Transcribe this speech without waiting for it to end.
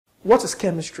What is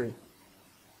chemistry?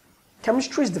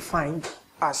 Chemistry is defined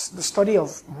as the study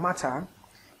of matter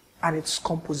and its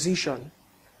composition,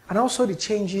 and also the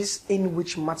changes in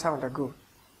which matter undergo.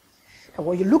 And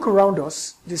when you look around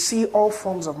us, you see all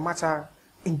forms of matter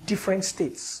in different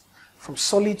states, from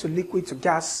solid to liquid to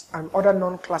gas and other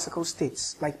non-classical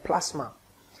states like plasma.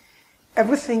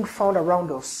 Everything found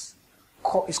around us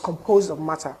is composed of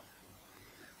matter,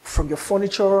 from your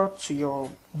furniture to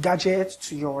your gadgets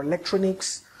to your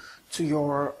electronics to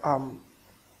your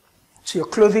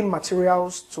clothing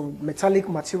materials to metallic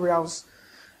materials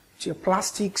to your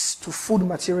plastics to food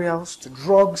materials to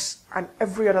drugs and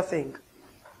every other thing.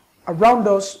 Around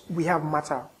us we have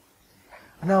matter.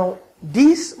 Now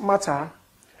these matter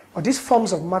or these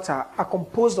forms of matter are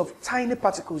composed of tiny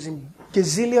particles in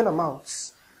gazillion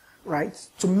amounts, right,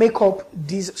 to make up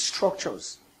these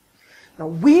structures. Now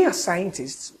we as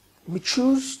scientists, we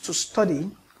choose to study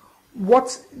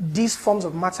what these forms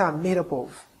of matter are made up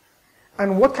of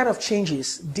and what kind of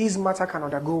changes these matter can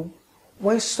undergo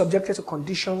when subjected to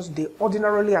conditions they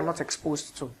ordinarily are not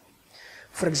exposed to.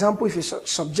 For example, if you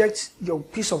subject your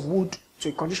piece of wood to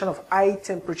a condition of high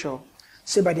temperature,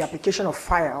 say by the application of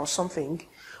fire or something,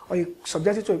 or you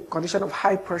subject it to a condition of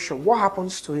high pressure, what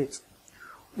happens to it?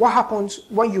 What happens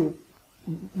when you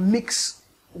mix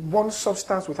one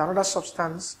substance with another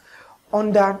substance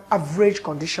under average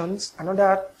conditions and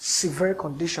under severe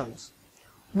conditions?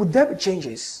 Would there be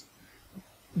changes?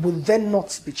 Would there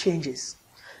not be changes?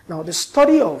 Now, the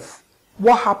study of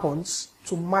what happens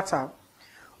to matter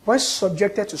when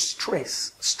subjected to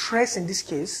stress in this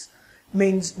case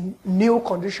means new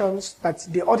conditions that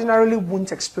they ordinarily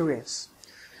wouldn't experience.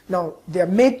 Now, they are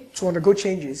made to undergo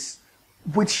changes,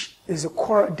 which is a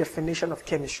core definition of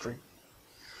chemistry.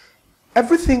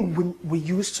 Everything we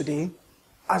use today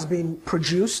has been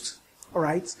produced, all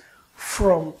right,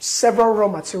 from several raw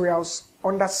materials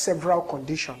under several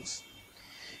conditions.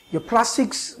 Your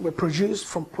plastics were produced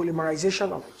from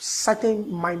polymerization of certain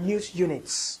minute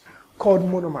units called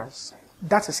monomers.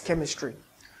 That is chemistry.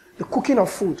 The cooking of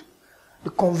food, the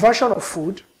conversion of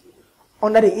food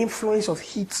under the influence of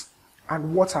heat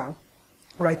and water,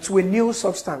 right, to a new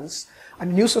substance,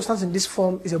 and the new substance in this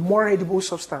form is a more edible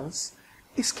substance,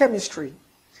 is chemistry.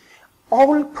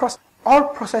 All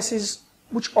processes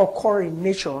which occur in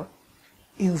nature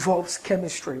involves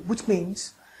chemistry, which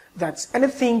means that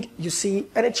anything you see,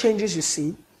 any changes you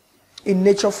see in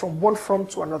nature from one form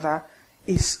to another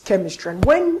is chemistry. And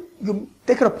when you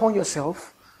take it upon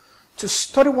yourself to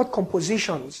study what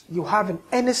compositions you have in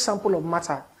any sample of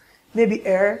matter, maybe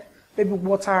air, maybe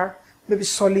water, maybe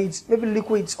solids, maybe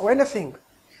liquids, or anything,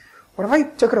 whenever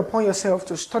you take it upon yourself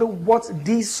to study what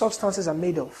these substances are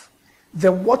made of,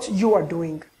 then what you are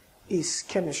doing is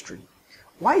chemistry.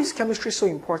 Why is chemistry so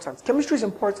important? Chemistry is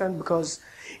important because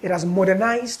it has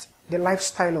modernized the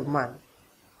lifestyle of man.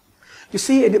 You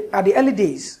see, at the early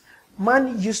days,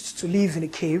 man used to live in a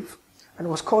cave and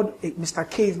was called Mr.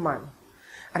 Caveman.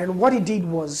 And then what he did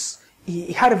was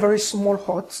he had a very small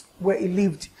hut where he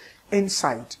lived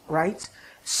inside, right?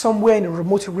 Somewhere in the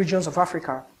remote regions of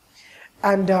Africa.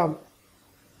 And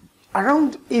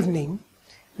around evening,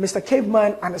 Mr.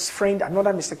 Caveman and his friend,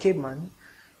 another Mr. Caveman,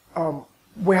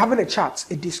 were having a chat,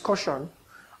 a discussion,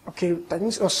 okay, that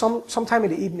means sometime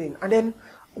in the evening. And then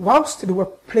whilst they were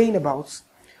playing about,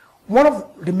 one of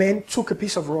the men took a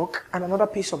piece of rock and another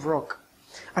piece of rock.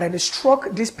 And then they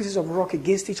struck these pieces of rock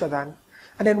against each other.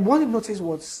 And then what he noticed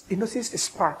was, he noticed a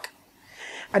spark.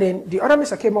 And then the other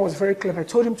Mr. Caveman was very clever. I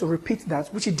told him to repeat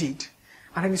that, which he did.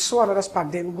 And then he saw another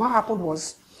spark. Then what happened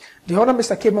was, the other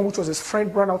Mr. Caveman, which was his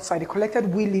friend, ran outside. He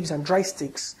collected wheel leaves and dry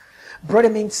sticks, brought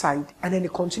them inside, and then they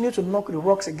continued to knock the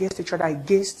rocks against each other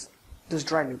against those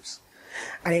dry leaves.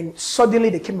 And then suddenly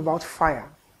they came about fire.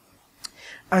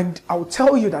 And I will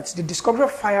tell you that the discovery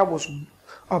of fire was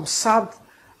served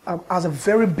as a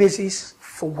very basis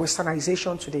for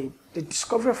westernization today. The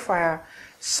discovery of fire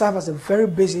served as a very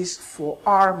basis for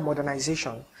our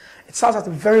modernization. It serves as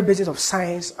the very basis of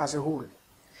science as a whole.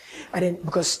 And then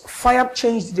because fire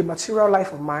changed the material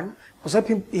life of man,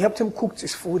 it helped him cook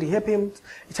his food, it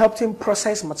helped him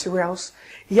process materials,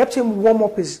 it helped him warm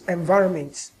up his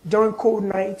environment during cold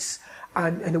nights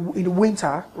and in the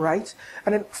winter, right?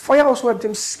 And then fire also helped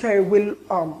him scare away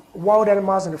wild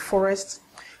animals in the forest,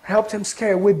 helped him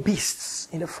scare away beasts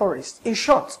in the forest. In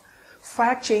short,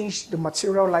 fire changed the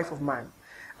material life of man.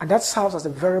 And that serves as the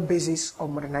very basis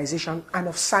of modernization and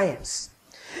of science.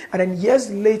 And then years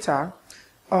later,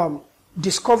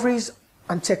 discoveries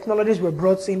and technologies were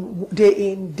brought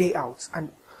in, day out, and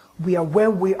we are where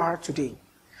we are today.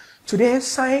 Today,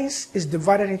 science is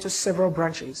divided into several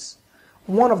branches.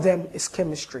 One of them is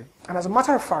chemistry. And as a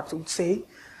matter of fact, I would say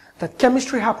that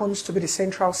chemistry happens to be the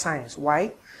central science.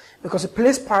 Why? Because it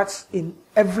plays parts in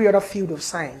every other field of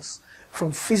science,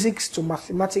 from physics to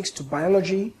mathematics to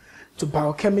biology to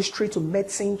biochemistry to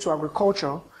medicine to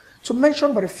agriculture. To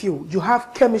mention but a few, you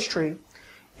have chemistry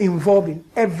involved in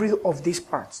every of these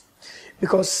parts,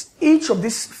 because each of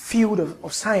this field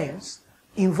of science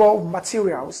involve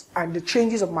materials and the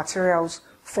changes of materials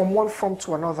from one form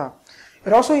to another.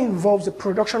 It also involves the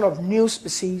production of new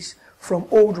species from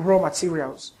old raw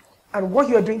materials. And what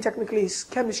you're doing technically is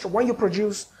chemistry. When you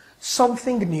produce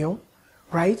something new,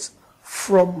 right,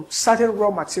 from certain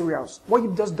raw materials, what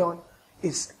you've just done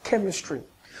is chemistry.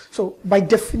 So by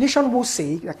definition, we'll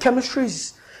say that chemistry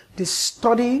is the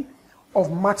study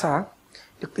of matter,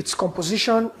 its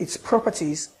composition, its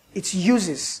properties, its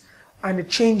uses, and the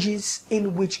changes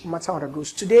in which matter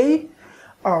undergoes. Today,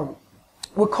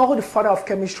 we call the father of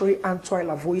chemistry Antoine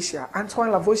Lavoisier.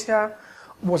 Antoine Lavoisier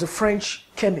was a French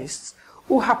chemist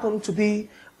who happened to be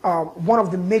one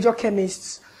of the major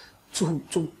chemists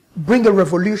to bring a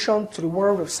revolution to the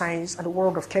world of science and the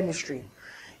world of chemistry.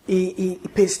 He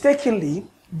painstakingly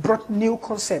brought new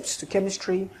concepts to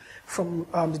chemistry, from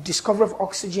the discovery of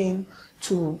oxygen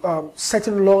to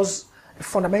certain laws, the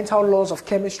fundamental laws of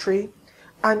chemistry,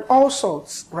 and all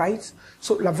sorts, right?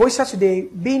 So Lavoisier today,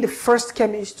 being the first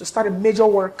chemist to start a major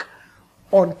work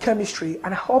on chemistry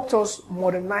and helped us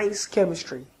modernize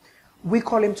chemistry, we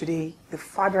call him today the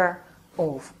father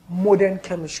of modern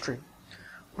chemistry,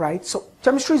 right? So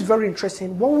chemistry is very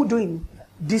interesting. What we'll do in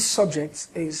these subjects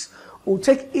is we'll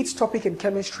take each topic in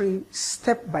chemistry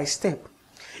step by step.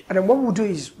 And then what we'll do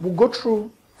is we'll go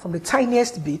through from the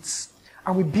tiniest bits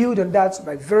and we build on that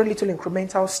by very little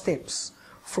incremental steps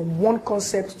from one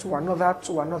concept to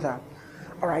another,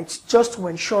 all right, just to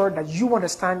ensure that you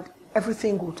understand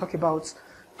everything we'll talk about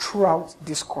throughout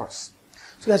this course.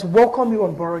 So guys, welcome you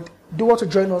on board. Do want to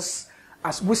join us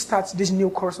as we start this new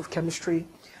course of chemistry,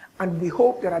 and we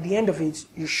hope that at the end of it,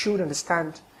 you should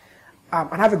understand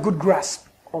and have a good grasp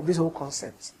of this whole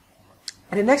concept.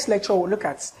 In the next lecture, we'll look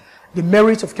at the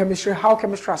merits of chemistry, how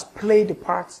chemistry has played a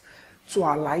part to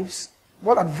our lives,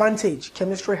 what advantage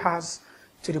chemistry has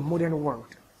to the modern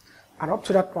world. And up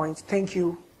to that point, thank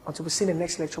you until we see in the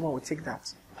next lecture when we take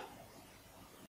that.